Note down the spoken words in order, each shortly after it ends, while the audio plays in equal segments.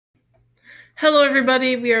Hello,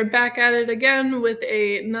 everybody. We are back at it again with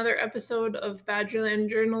another episode of Badgerland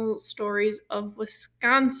Journal Stories of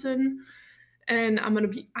Wisconsin. And I'm going to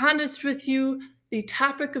be honest with you, the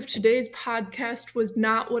topic of today's podcast was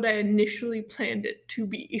not what I initially planned it to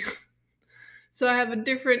be. So I have a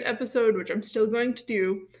different episode, which I'm still going to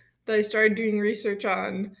do, that I started doing research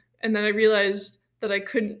on. And then I realized that I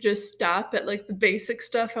couldn't just stop at like the basic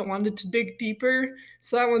stuff. I wanted to dig deeper.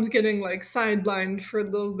 So that one's getting like sidelined for a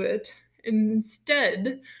little bit. And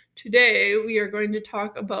instead, today we are going to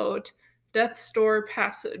talk about Death's Door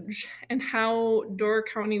Passage and how Door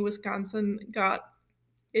County, Wisconsin got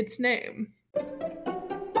its name.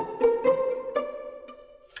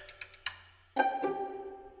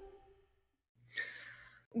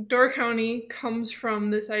 Door County comes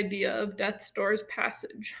from this idea of Death's Door's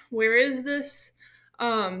Passage. Where is this?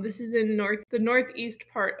 This is in the northeast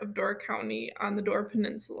part of Door County on the Door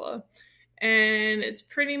Peninsula. And it's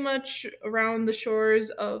pretty much around the shores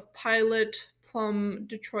of Pilot, Plum,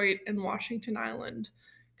 Detroit, and Washington Island.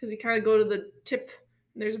 Because you kind of go to the tip,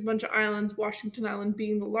 and there's a bunch of islands, Washington Island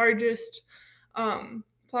being the largest. Plum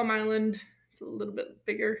Island is a little bit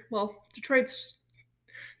bigger. Well, Detroit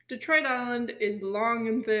Island is long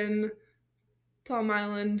and thin. Plum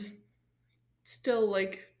Island, still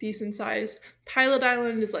like decent sized. Pilot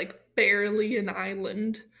Island is like barely an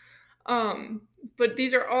island. But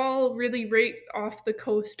these are all really right off the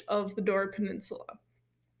coast of the Door Peninsula.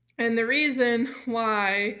 And the reason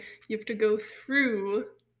why you have to go through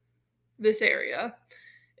this area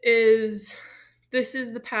is this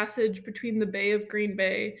is the passage between the Bay of Green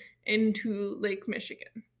Bay into Lake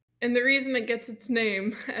Michigan. And the reason it gets its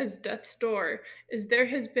name as Death's Door is there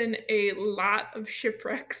has been a lot of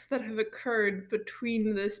shipwrecks that have occurred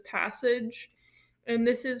between this passage. And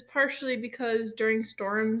this is partially because during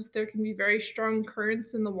storms, there can be very strong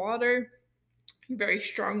currents in the water, very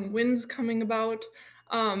strong winds coming about.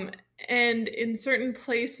 And in certain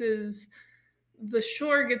places, the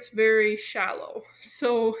shore gets very shallow.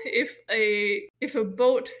 So if a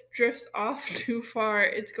boat drifts off too far,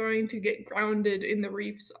 it's going to get grounded in the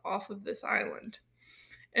reefs off of this island.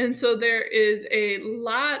 And so there is a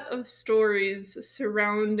lot of stories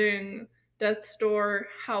surrounding Death's Door,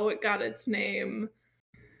 how it got its name.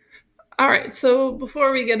 All right, so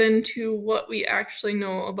before we get into what we actually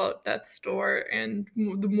know about Death's Door and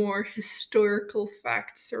the more historical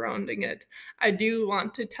facts surrounding it, I do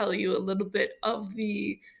want to tell you a little bit of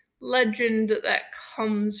the legend that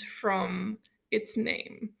comes from its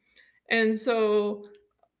name. And so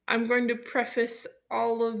I'm going to preface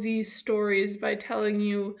all of these stories by telling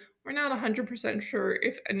you we're not 100% sure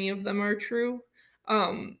if any of them are true.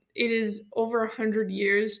 It is over 100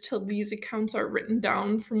 years till these accounts are written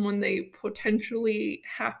down from when they potentially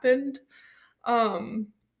happened.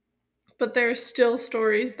 But there are still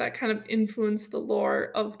stories that kind of influence the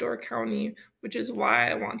lore of Door County, which is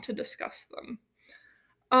why I want to discuss them.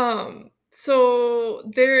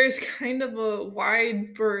 So there's kind of a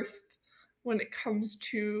wide berth when it comes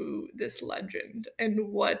to this legend and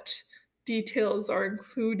what details are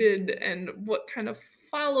included and what kind of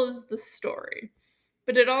follows the story.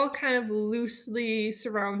 But it all kind of loosely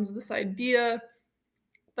surrounds this idea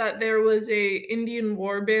that there was a Indian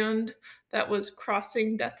war band that was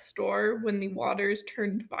crossing Death's Door when the waters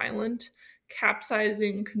turned violent,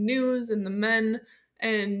 capsizing canoes and the men,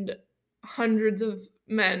 and hundreds of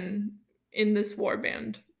men in this war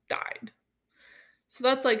band died. So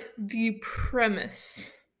that's like the premise.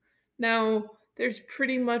 Now, there's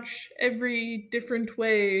pretty much every different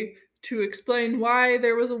way to explain why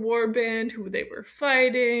there was a war band, who they were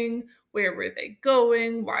fighting, where were they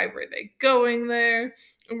going, why were they going there.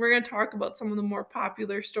 And we're going to talk about some of the more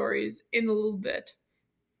popular stories in a little bit.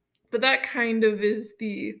 But that kind of is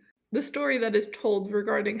the story that is told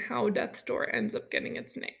regarding how Death's Door ends up getting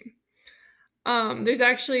its name. There's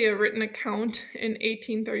actually a written account in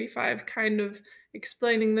 1835 kind of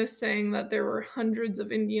explaining this, saying that there were hundreds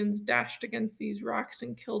of Indians dashed against these rocks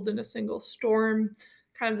and killed in a single storm,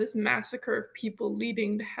 kind of this massacre of people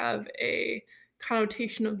leading to have a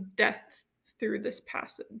connotation of death through this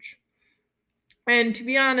passage. And to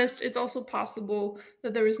be honest, it's also possible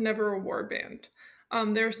that there was never a war band.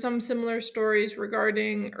 There are some similar stories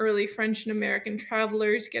regarding early French and American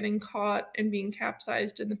travelers getting caught and being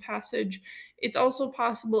capsized in the passage. It's also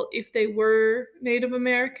possible, if they were Native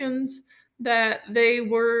Americans, that they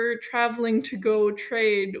were traveling to go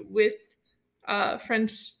trade with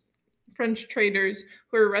French traders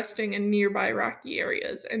who were resting in nearby rocky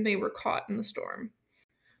areas, and they were caught in the storm.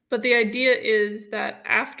 But the idea is that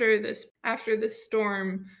after this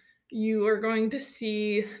storm, you are going to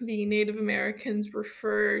see the Native Americans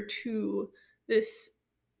refer to this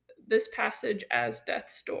this passage as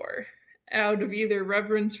death's door out of either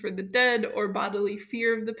reverence for the dead or bodily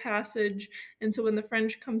fear of the passage. And so when the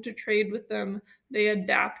French come to trade with them, they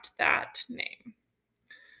adapt that name.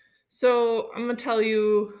 So I'm going to tell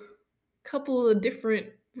you a couple of different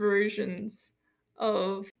versions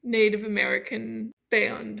of Native American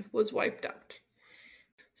band was wiped out.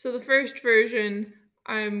 So the first version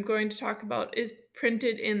I'm going to talk about is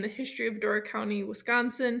printed in the History of Door County,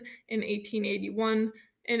 Wisconsin in 1881,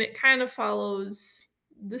 and it kind of follows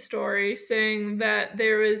the story saying that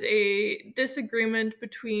there was a disagreement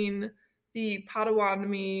between the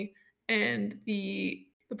Potawatomi and the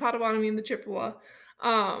Potawatomi and the Chippewa.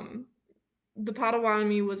 The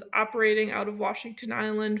Potawatomi was operating out of Washington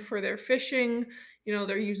Island for their fishing.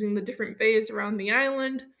 They're using the different bays around the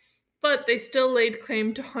island, but they still laid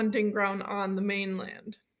claim to hunting ground on the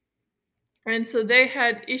mainland. And so they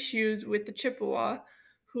had issues with the Chippewa,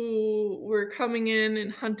 who were coming in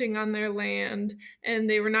and hunting on their land, and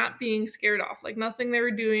they were not being scared off. Like, nothing they were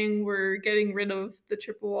doing were getting rid of the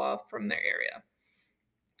Chippewa from their area.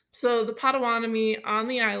 So the Potawatomi on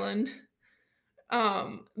the island,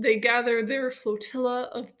 they gather their flotilla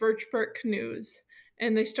of birch bark canoes,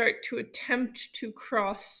 and they start to attempt to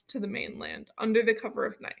cross to the mainland under the cover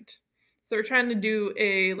of night. So they're trying to do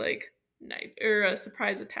a night or a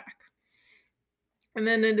surprise attack. And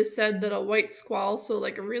then it is said that a white squall, so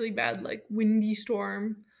like a really bad windy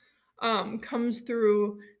storm, comes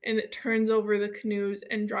through, and it turns over the canoes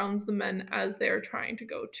and drowns the men as they are trying to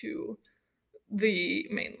go to the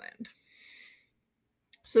mainland.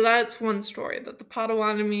 So that's one story, that the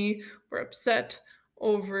Potawatomi were upset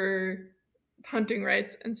over hunting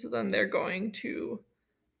rights, and so then they're going to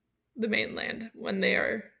the mainland when they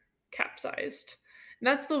are capsized. And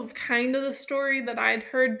that's the kind of the story that I'd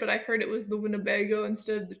heard, but I heard it was the Winnebago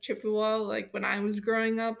instead of the Chippewa, like when I was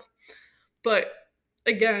growing up. But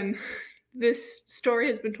again, this story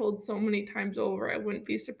has been told so many times over, I wouldn't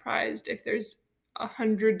be surprised if there's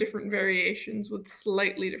 100 different variations with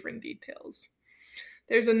slightly different details.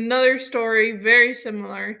 There's another story very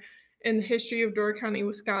similar in the History of Door County,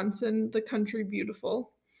 Wisconsin, The Country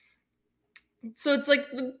Beautiful. So it's like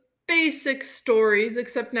the basic stories,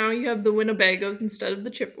 except now you have the Winnebagos instead of the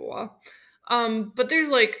Chippewa. But there's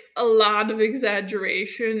like a lot of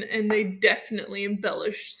exaggeration, and they definitely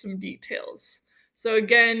embellish some details. So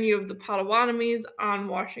again, you have the Potawatomis on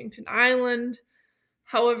Washington Island.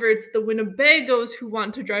 However, it's the Winnebagos who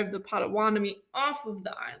want to drive the Potawatomi off of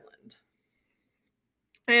the island.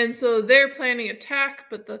 And so they're planning attack,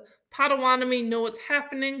 but the Potawatomi know what's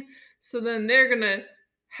happening. So then they're going to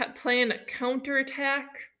plan a counterattack.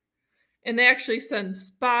 And they actually send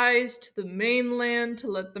spies to the mainland to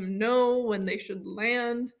let them know when they should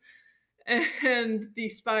land. And the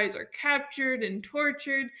spies are captured and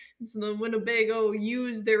tortured. And so the Winnebago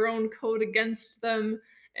use their own code against them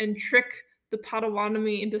and trick the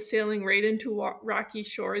Potawatomi into sailing right into rocky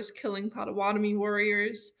shores, killing Potawatomi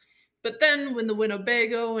warriors. But then when the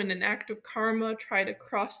Winnebago, in an act of karma, try to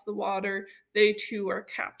cross the water, they too are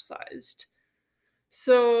capsized.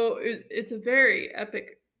 So it's a very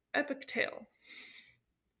epic tale.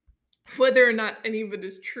 Whether or not any of it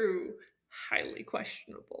is true, highly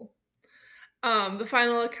questionable. The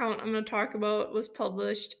final account I'm going to talk about was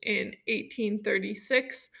published in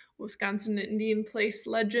 1836, Wisconsin Indian Place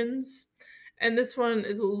Legends. And this one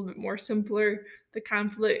is a little bit more simpler. The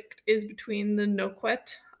conflict is between the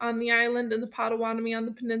Noquet on the island and the Potawatomi on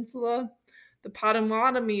the peninsula. The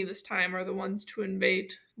Potawatomi this time are the ones to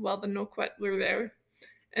invade while the Noquet were there.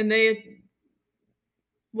 And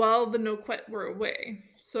while the Noquet were away.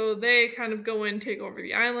 So they kind of go in, take over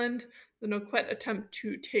the island. The Noquet attempt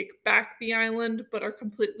to take back the island, but are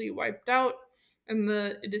completely wiped out. And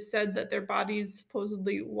it is said that their bodies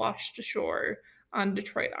supposedly washed ashore on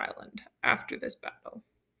Detroit Island after this battle.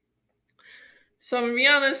 So I'm going to be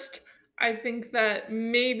honest, I think that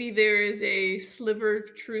maybe there is a sliver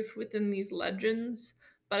of truth within these legends,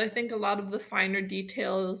 but I think a lot of the finer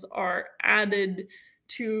details are added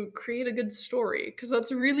to create a good story, because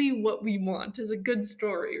that's really what we want, is a good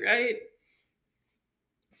story, right?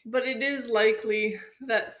 But it is likely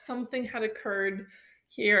that something had occurred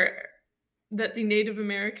here that the Native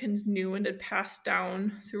Americans knew and had passed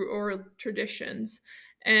down through oral traditions.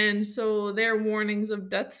 And so their warnings of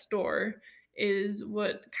death's door is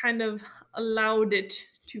what kind of allowed it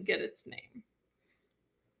to get its name.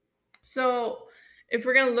 So if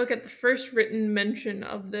we're going to look at the first written mention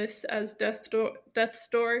of this as death's door,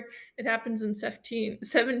 it happens in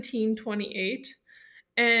 1728.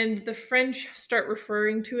 And the French start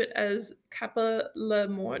referring to it as Cap la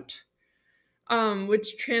Mort,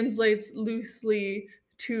 which translates loosely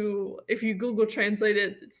to, if you Google translate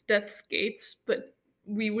it, it's Death's Gates, but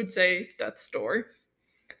we would say Death's Door.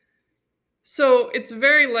 So it's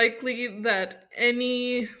very likely that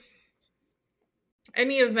any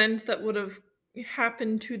event that would have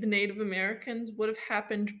happened to the Native Americans would have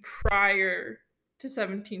happened prior to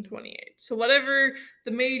 1728. So whatever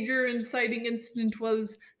the major inciting incident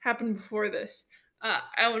was happened before this. I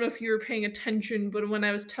don't know if you were paying attention, but when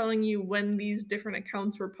I was telling you when these different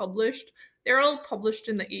accounts were published, they're all published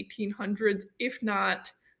in the 1800s, if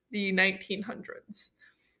not the 1900s.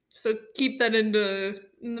 So keep that in the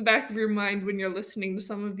back of your mind when you're listening to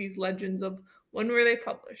some of these legends of when were they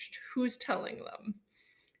published, who's telling them,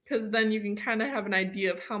 because then you can kind of have an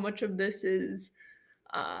idea of how much of this is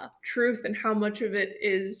truth and how much of it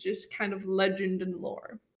is just kind of legend and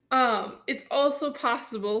lore. It's also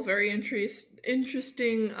possible, very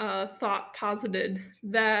interesting thought posited,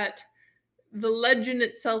 that the legend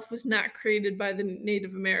itself was not created by the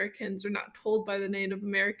Native Americans or not told by the Native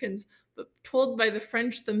Americans, but told by the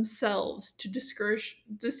French themselves to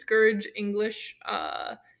discourage English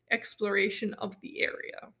exploration of the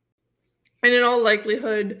area. And in all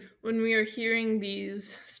likelihood, when we are hearing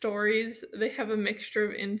these stories, they have a mixture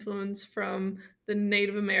of influence from the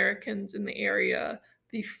Native Americans in the area,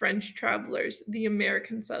 the French travelers, the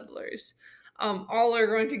American settlers. All are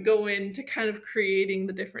going to go into kind of creating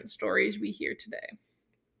the different stories we hear today.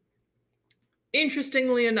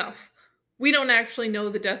 Interestingly enough, we don't actually know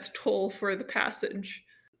the death toll for the passage.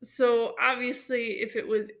 So obviously, if it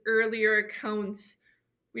was earlier accounts,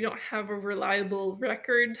 we don't have a reliable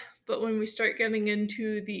record, but when we start getting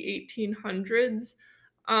into the 1800s,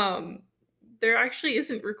 there actually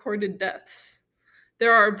isn't recorded deaths.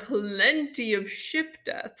 There are plenty of ship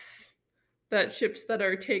deaths, that ships that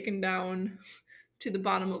are taken down to the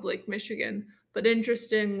bottom of Lake Michigan, but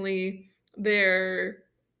interestingly, their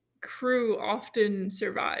crew often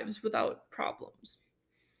survives without problems.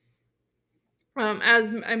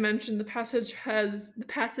 As I mentioned, the passage has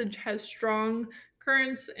strong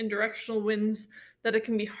currents and directional winds that it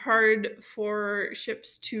can be hard for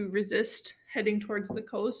ships to resist heading towards the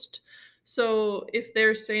coast. So if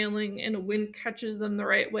they're sailing and a wind catches them the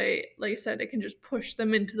right way, like I said, it can just push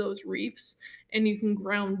them into those reefs and you can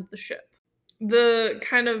ground the ship. The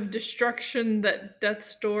kind of destruction that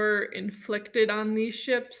Death's Door inflicted on these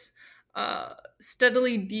ships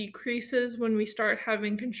steadily decreases when we start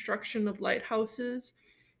having construction of lighthouses.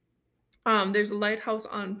 There's a lighthouse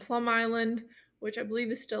on Plum Island, which I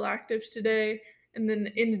believe is still active today. And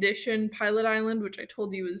then in addition, Pilot Island, which I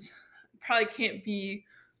told you is probably can't be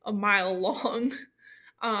a mile long.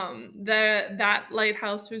 That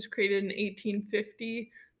lighthouse was created in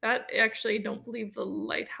 1850. That actually, I don't believe the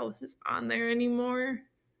lighthouse is on there anymore.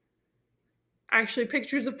 Actually,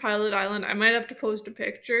 pictures of Pilot Island. I might have to post a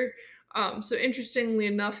picture. So interestingly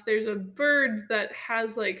enough, there's a bird that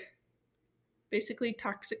has like basically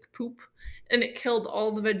toxic poop, and it killed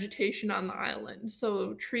all the vegetation on the island.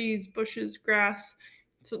 So trees, bushes, grass.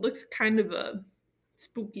 So it looks kind of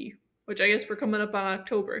spooky, which I guess we're coming up on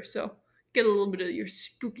October, so get a little bit of your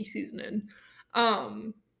spooky season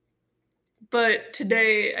in. But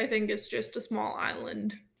today, I think it's just a small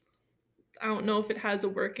island. I don't know if it has a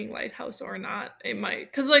working lighthouse or not. It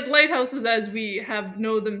might, because like lighthouses as we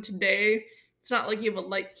know them today, it's not like you have a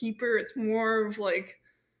light keeper. It's more of like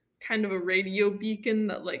kind of a radio beacon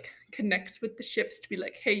that like connects with the ships to be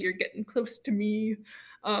like, hey, you're getting close to me.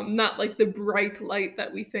 Not like the bright light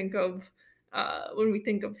that we think of when we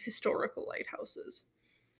think of historical lighthouses.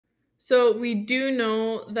 So we do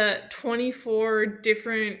know that 24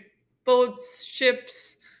 different boats,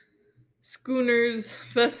 ships, schooners,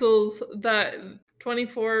 vessels, that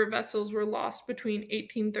 24 vessels were lost between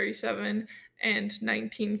 1837 and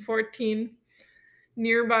 1914.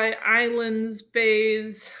 Nearby islands,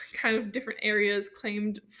 bays, kind of different areas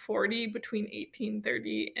claimed 40 between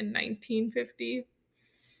 1830 and 1950.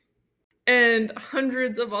 And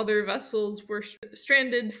hundreds of other vessels were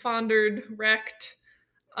stranded, foundered, wrecked,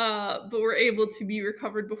 but were able to be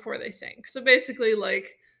recovered before they sank. So basically,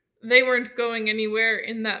 like, they weren't going anywhere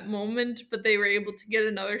in that moment, but they were able to get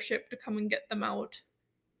another ship to come and get them out,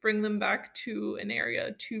 bring them back to an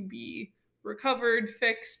area to be recovered,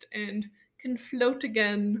 fixed, and can float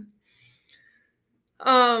again.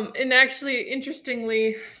 And actually,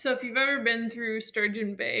 interestingly, so if you've ever been through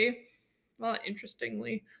Sturgeon Bay, well,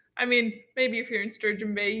 interestingly, I mean, maybe if you're in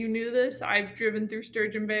Sturgeon Bay, you knew this. I've driven through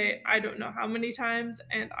Sturgeon Bay, I don't know how many times,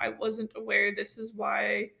 and I wasn't aware this is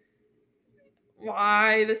why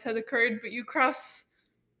this had occurred. But you cross,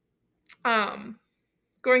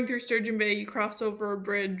 going through Sturgeon Bay, you cross over a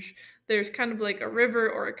bridge. There's kind of like a river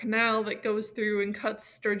or a canal that goes through and cuts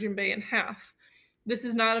Sturgeon Bay in half. This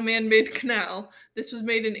is not a man-made canal. This was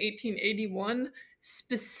made in 1881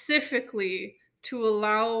 specifically to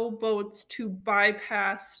allow boats to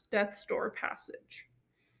bypass Death's Door Passage.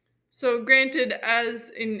 So granted,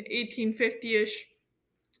 as in 1850-ish,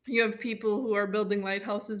 you have people who are building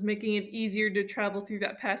lighthouses, making it easier to travel through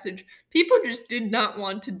that passage. People just did not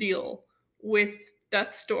want to deal with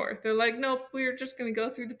Death's Door. They're like, nope, we're just going to go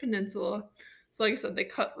through the peninsula. So, like I said, they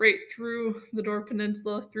cut right through the Door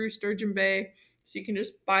Peninsula, through Sturgeon Bay, so you can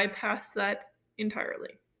just bypass that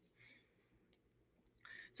entirely.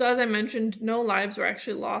 So, as I mentioned, no lives were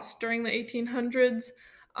actually lost during the 1800s.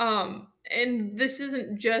 And this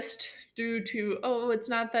isn't just due to, oh, it's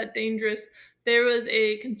not that dangerous. There was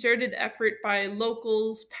a concerted effort by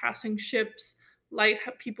locals, passing ships,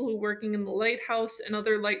 people who were working in the lighthouse and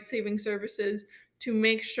other light-saving services to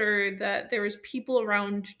make sure that there was people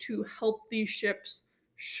around to help these ships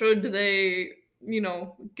should they,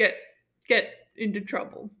 get into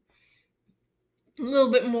trouble. A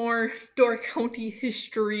little bit more Door County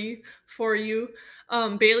history for you.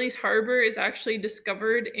 Bailey's Harbor is actually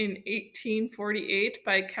discovered in 1848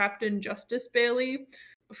 by Captain Justice Bailey,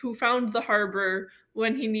 who found the harbor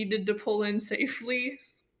when he needed to pull in safely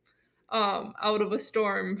out of a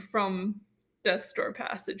storm from Death's Door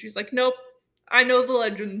Passage. He's like, nope, I know the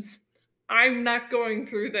legends. I'm not going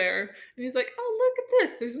through there. And he's like, oh, look at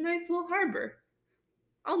this. There's a nice little harbor.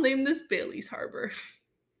 I'll name this Bailey's Harbor.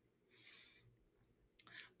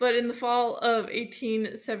 But in the fall of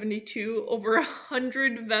 1872, over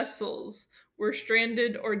 100 vessels were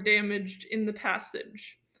stranded or damaged in the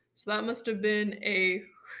passage. So that must have been a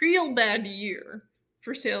real bad year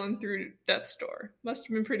for sailing through Death's Door. Must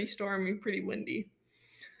have been pretty stormy, pretty windy.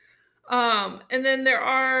 And then there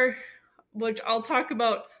are, which I'll talk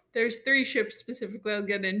about, there's 3 ships specifically I'll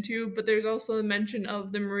get into, but there's also a mention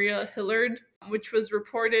of the Maria Hillard, which was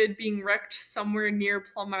reported being wrecked somewhere near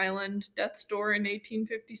Plum Island, Death's Door in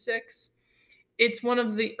 1856. It's one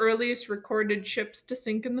of the earliest recorded ships to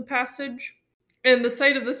sink in the passage, and the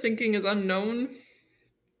site of the sinking is unknown,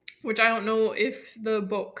 which I don't know if the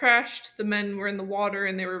boat crashed, the men were in the water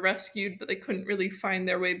and they were rescued, but they couldn't really find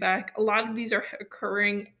their way back. A lot of these are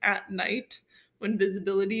occurring at night when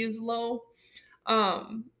visibility is low.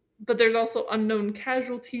 But there's also unknown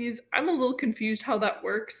casualties. I'm a little confused how that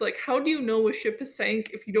works. Like, how do you know a ship is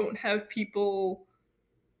sank if you don't have people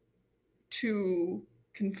to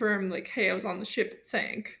confirm, like, hey, I was on the ship, it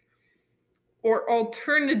sank? Or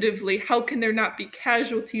alternatively, how can there not be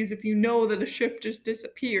casualties if you know that a ship just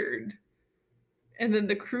disappeared and then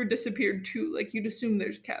the crew disappeared too? Like, you'd assume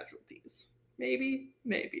there's casualties. Maybe.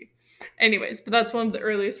 Anyways, but that's one of the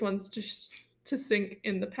earliest ones to sink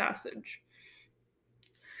in the passage.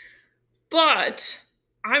 But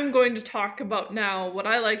I'm going to talk about now what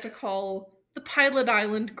I like to call the Pilot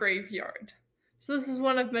Island Graveyard. So this is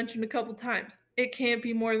one I've mentioned a couple times. It can't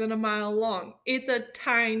be more than a mile long. It's a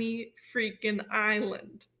tiny freaking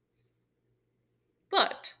island.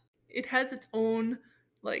 But it has its own,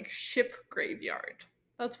 like, ship graveyard.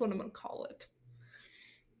 That's what I'm going to call it.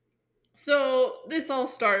 So this all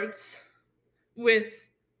starts with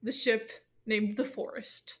the ship named the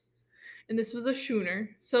Forest. And this was a schooner.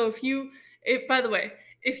 So by the way,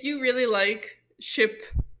 if you really like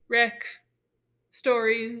shipwreck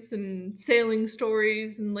stories and sailing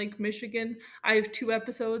stories in Lake Michigan, I have 2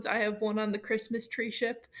 episodes. I have one on the Christmas tree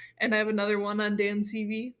ship, and I have another one on Dan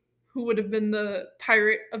Seavey, who would have been the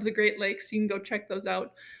pirate of the Great Lakes. You can go check those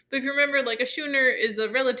out. But if you remember, like, a schooner is a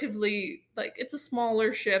relatively, like, it's a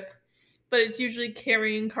smaller ship, but it's usually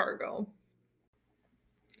carrying cargo.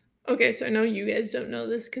 Okay, so I know you guys don't know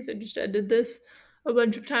this because I just edited this a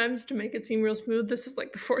bunch of times to make it seem real smooth. This is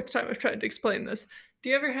like the 4th time I've tried to explain this.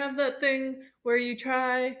 Do you ever have that thing where you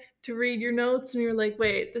try to read your notes and you're like,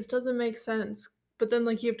 wait, this doesn't make sense? But then,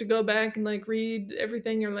 like, you have to go back and, like, read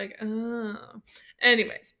everything. You're like, oh.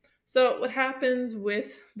 Anyways, so what happens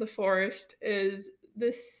with the Forest is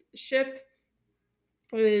this ship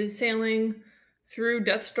is sailing through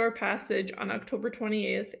Death's Door Passage on October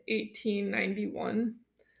 28th, 1891.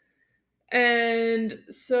 And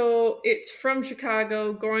so it's from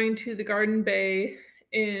Chicago going to the Garden Bay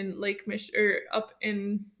in up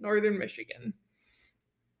in northern Michigan.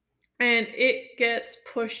 And it gets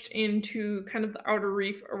pushed into kind of the outer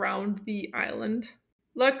reef around the island.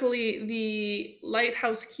 Luckily, the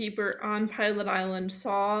lighthouse keeper on Pilot Island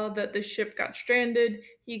saw that the ship got stranded.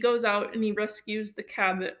 He goes out and he rescues the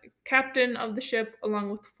captain of the ship along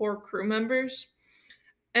with 4 crew members.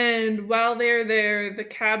 And while they're there, the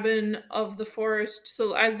cabin of the Forest,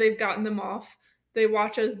 so as they've gotten them off, they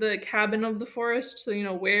watch as the cabin of the Forest, so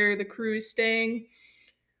where the crew is staying,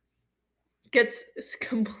 gets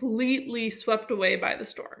completely swept away by the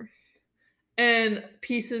storm, and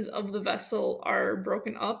pieces of the vessel are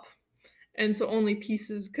broken up, and so only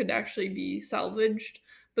pieces could actually be salvaged.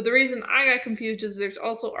 But the reason I got confused is there's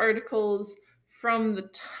also articles from the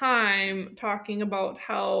time talking about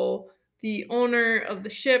how the owner of the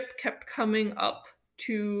ship kept coming up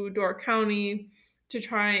to Door County to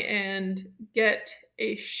try and get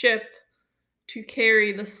a ship to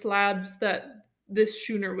carry the slabs that this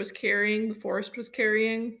schooner was carrying, the Forest was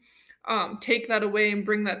carrying, take that away and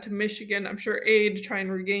bring that to Michigan. I'm sure A, to try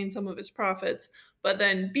and regain some of his profits, but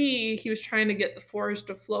then B, he was trying to get the Forest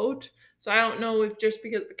afloat. So I don't know if just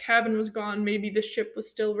because the cabin was gone, maybe the ship was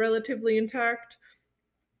still relatively intact.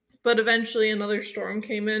 But eventually another storm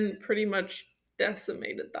came in, pretty much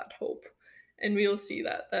decimated that hope. And we will see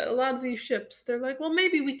that a lot of these ships, they're like, well,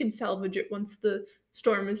 maybe we can salvage it once the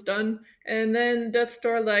storm is done. And then Death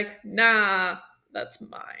Star like, nah, that's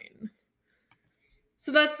mine.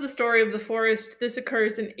 So that's the story of the Forest. This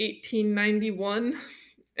occurs in 1891,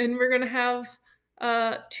 and we're gonna have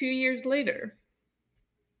 2 years later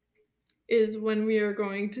is when we are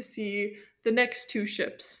going to see the next two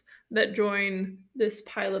ships that join this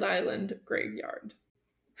Pilot Island graveyard.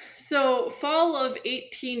 So, fall of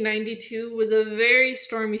 1892 was a very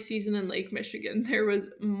stormy season in Lake Michigan. There was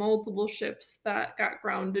multiple ships that got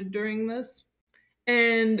grounded during this.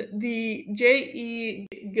 And the J.E.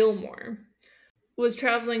 Gilmore was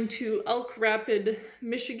traveling to Elk Rapid,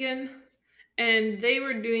 Michigan, and they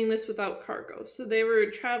were doing this without cargo. So they were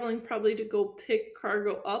traveling probably to go pick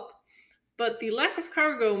cargo up, but the lack of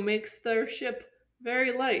cargo makes their ship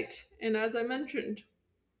very light. And as I mentioned,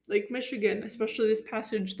 Lake Michigan, especially this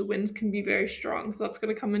passage, the winds can be very strong. So that's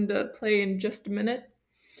going to come into play in just a minute.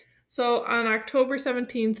 So on October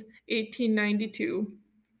 17th, 1892,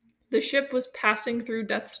 the ship was passing through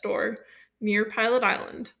Death's Door near Pilot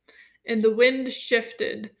Island, and the wind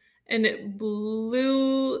shifted and it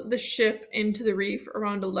blew the ship into the reef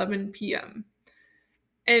around 11 p.m.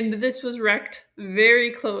 And this was wrecked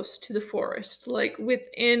very close to the Forest, like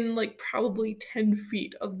within probably 10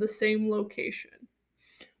 feet of the same location.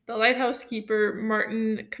 The lighthouse keeper,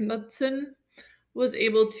 Martin Knudsen, was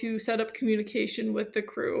able to set up communication with the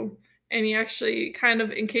crew, and he actually kind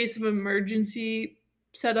of, in case of emergency,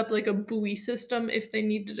 set up like a buoy system if they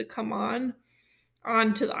needed to come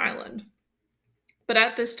onto the island. But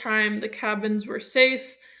at this time, the cabins were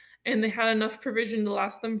safe and they had enough provision to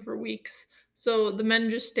last them for weeks. So the men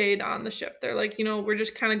just stayed on the ship. They're like, we're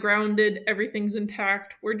just kind of grounded, everything's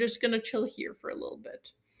intact. We're just going to chill here for a little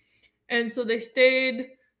bit. And so they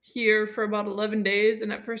stayed here for about 11 days.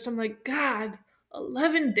 And at first I'm like, God,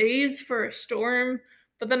 11 days for a storm.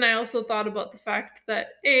 But then I also thought about the fact that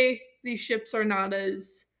A, these ships are not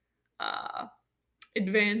as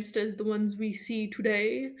advanced as the ones we see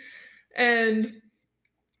today. And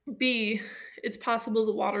B, it's possible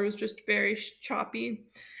the water was just very choppy.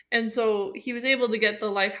 And so he was able to get the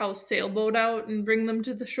lighthouse sailboat out and bring them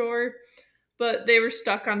to the shore, but they were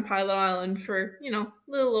stuck on Pilot Island for, a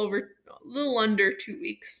little under 2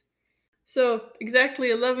 weeks. So exactly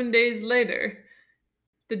 11 days later,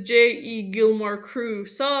 the J.E. Gilmore crew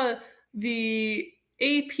saw the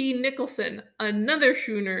A.P. Nicholson, another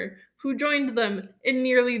schooner, who joined them in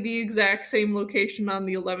nearly the exact same location on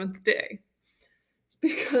the 11th day.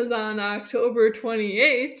 Because on October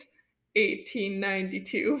 28th,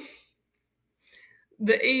 1892,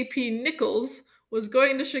 the A.P. Nichols was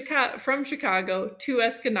going to from Chicago to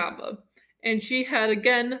Escanaba, and she had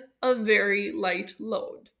again a very light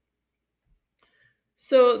load.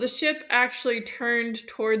 So the ship actually turned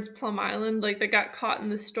towards Plum Island, like they got caught in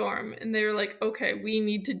the storm, and they were like, okay, we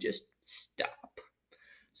need to just stop.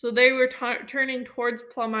 So they were turning towards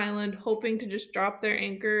Plum Island, hoping to just drop their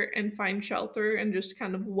anchor and find shelter and just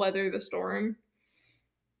kind of weather the storm.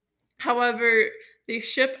 However, the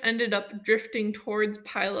ship ended up drifting towards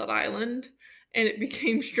Pilot Island, and it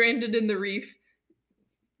became stranded in the reef,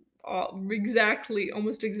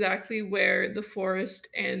 almost exactly where the Forest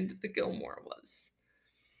and the Gilmore was.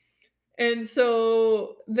 And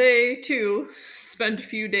so they too spent a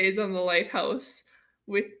few days on the lighthouse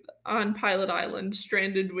on Pilot Island,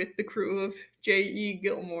 stranded with the crew of J.E.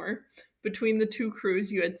 Gilmore. Between the two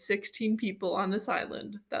crews, you had 16 people on this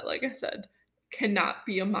island that, like I said, cannot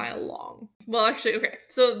be a mile long. Well, actually, okay.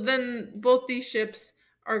 So then both these ships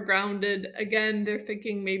are grounded. Again, they're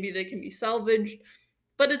thinking maybe they can be salvaged,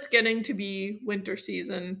 but it's getting to be winter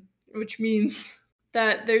season, which means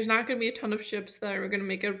that there's not going to be a ton of ships that are going to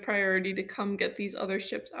make it a priority to come get these other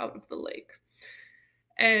ships out of the lake.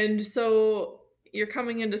 And so you're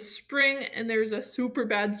coming into spring, and there's a super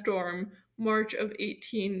bad storm, March of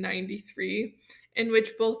 1893. in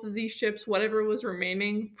which both of these ships, whatever was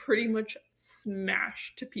remaining, pretty much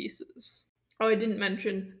smashed to pieces. Oh, I didn't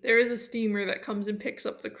mention, there is a steamer that comes and picks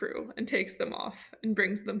up the crew and takes them off and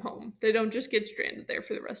brings them home. They don't just get stranded there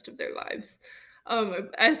for the rest of their lives.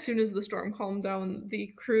 As soon as the storm calmed down, the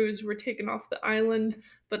crews were taken off the island,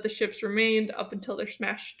 but the ships remained up until they're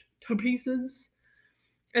smashed to pieces.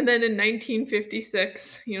 And then in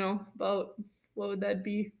 1956, about, what would that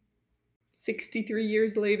be? 63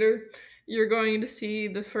 years later, you're going to see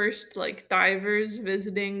the first divers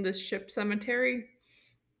visiting this ship cemetery.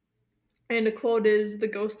 And a quote is, "The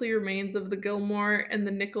ghostly remains of the Gilmore and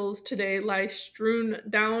the Nichols today lie strewn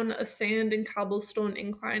down a sand and cobblestone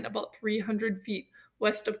incline about 300 feet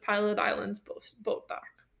west of Pilot Island's boat dock."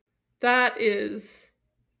 That is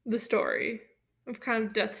the story of kind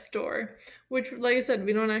of death's door, which, like I said,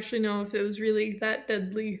 we don't actually know if it was really that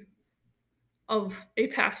deadly of a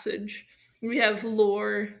passage. We have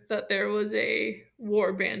lore that there was a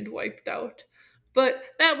war band wiped out, but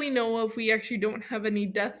that we know of, we actually don't have any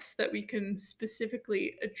deaths that we can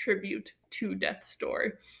specifically attribute to Death's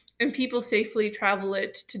Door. And people safely travel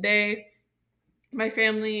it today. My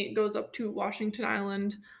family goes up to Washington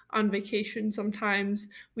Island on vacation sometimes.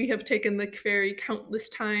 We have taken the ferry countless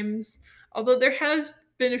times, although there has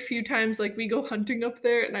been a few times we go hunting up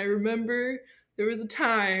there, and I remember there was a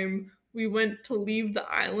time we went to leave the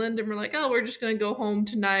island and we're like, oh, we're just gonna go home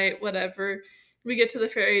tonight, whatever. We get to the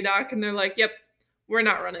ferry dock and they're like, yep, we're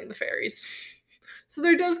not running the ferries. So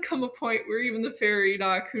there does come a point where even the ferry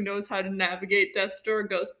dock, who knows how to navigate Death's Door,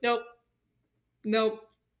 goes, nope,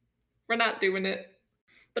 we're not doing it.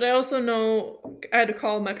 But I also know I had to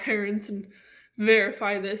call my parents and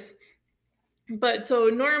verify this. But so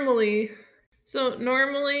normally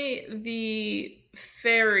the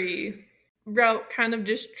ferry route kind of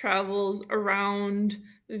just travels around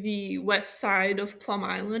the west side of Plum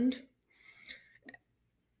Island.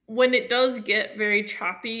 When it does get very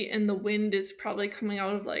choppy and the wind is probably coming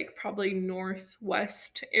out of probably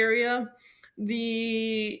northwest area,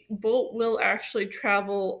 the boat will actually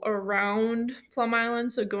travel around Plum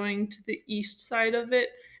Island, so going to the east side of it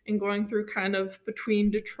and going through kind of between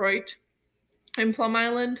Detroit and Plum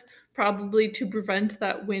Island, probably to prevent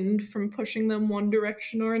that wind from pushing them one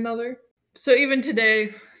direction or another. So even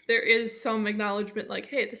today, there is some acknowledgement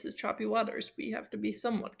hey, this is choppy waters. We have to be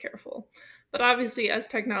somewhat careful. But obviously, as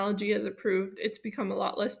technology has improved, it's become a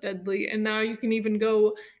lot less deadly. And now you can even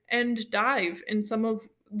go and dive in some of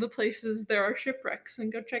the places there are shipwrecks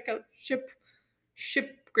and go check out ship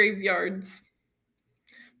graveyards.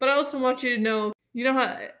 But I also want you to know,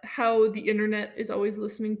 how the internet is always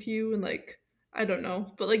listening to you and I don't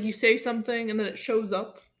know, but you say something and then it shows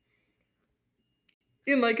up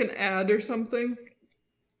in an ad or something.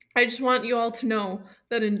 I just want you all to know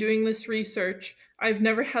that in doing this research, I've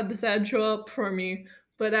never had this ad show up for me,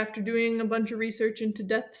 but after doing a bunch of research into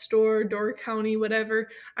Death's Door, Door County, whatever,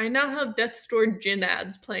 I now have Death's Door gin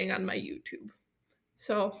ads playing on my YouTube.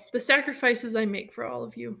 So the sacrifices I make for all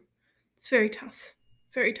of you, it's very tough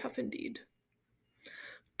indeed.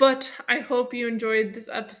 But I hope you enjoyed this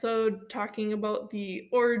episode talking about the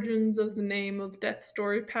origins of the name of Death's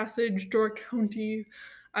Door Passage, Door County.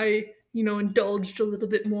 I, indulged a little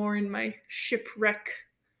bit more in my shipwreck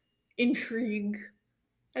intrigue.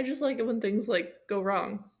 I just like it when things go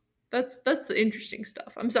wrong. That's the interesting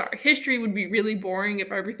stuff. I'm sorry. History would be really boring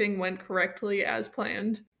if everything went correctly as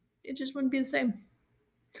planned. It just wouldn't be the same.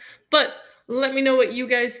 But let me know what you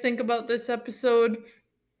guys think about this episode.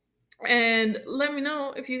 And let me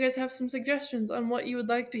know if you guys have some suggestions on what you would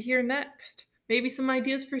like to hear next. Maybe some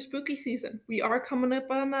ideas for spooky season. We are coming up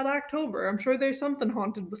on that October. I'm sure there's something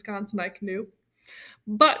haunted Wisconsin I can do.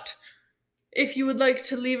 But if you would like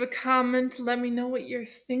to leave a comment, let me know what you're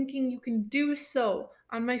thinking. You can do so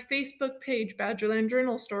on my Facebook page, Badgerland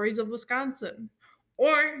Journal Stories of Wisconsin.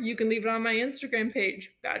 Or you can leave it on my Instagram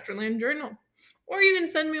page, Badgerland Journal. Or you can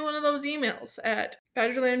send me one of those emails at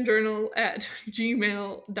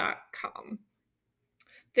badgerlandjournal@gmail.com.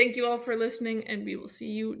 Thank you all for listening, and we will see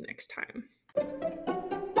you next time.